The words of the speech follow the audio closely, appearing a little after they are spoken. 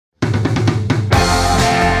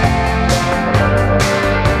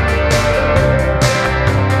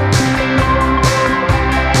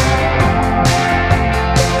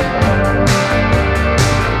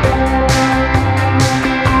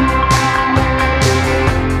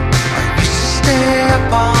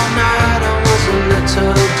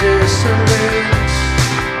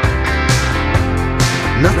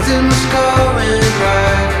going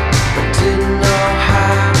right, but didn't know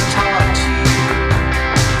how to talk to you.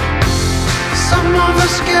 Some of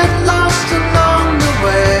us get lost along the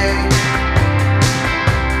way.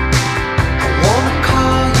 I wanna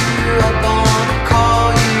call you up, I wanna call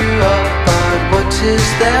you up, but what is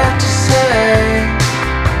there to say?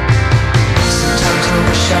 Sometimes I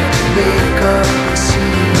wish I could wake up and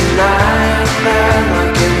see you lying there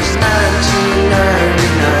like it was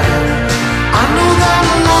 1999. I know that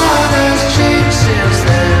a lot has changed since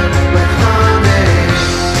then, but honey,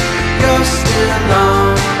 you're still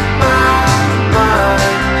on my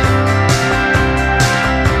mind.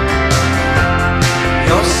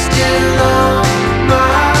 You're still on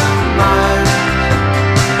my mind.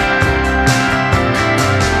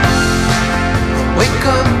 I wake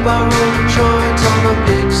up, I roll a joint on a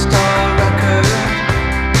big star record.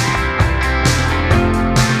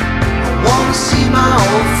 I wanna see my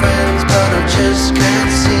old friends, but I just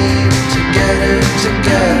can't seem to get it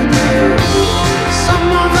together. Some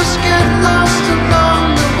of us get lost along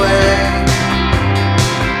the way.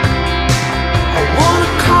 I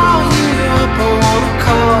wanna call you up, I wanna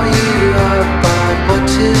call you up, but what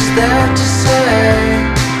is there to say?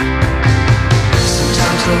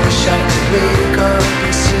 Sometimes I wish I could wake up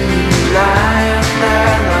and see you lying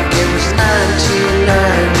there like it was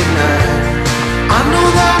 1999. I know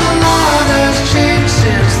that a lot has changed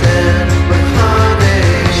since then, but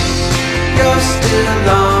honey, you're still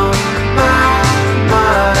on my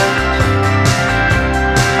mind.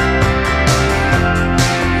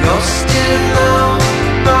 You're still on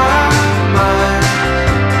my mind.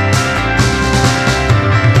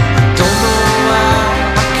 Don't know why,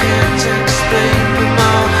 I can't explain, but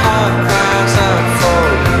my heart cries out for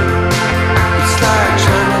you. It's like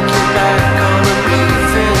trying to get back on a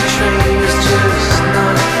moving train. It's just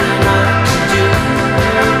nothing I can do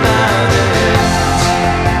about it.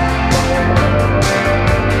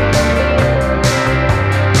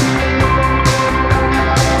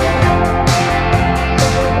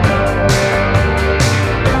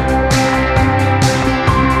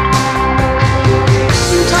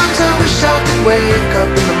 Sometimes I wish I could wake up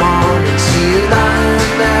in the morning, see you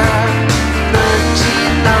lying there,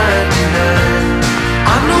 1999. I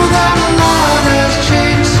know that a lot has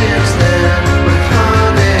changed since then, but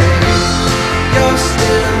honey, you're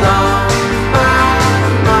still on my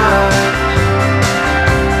mind.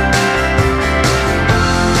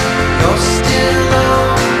 You're still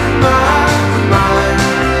on my mind.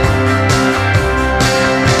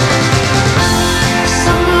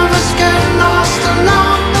 Some of us get lost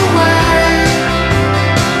along the way.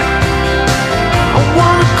 I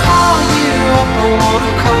wanna call you up, I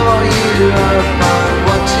wanna call you up, but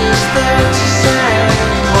what is there to say?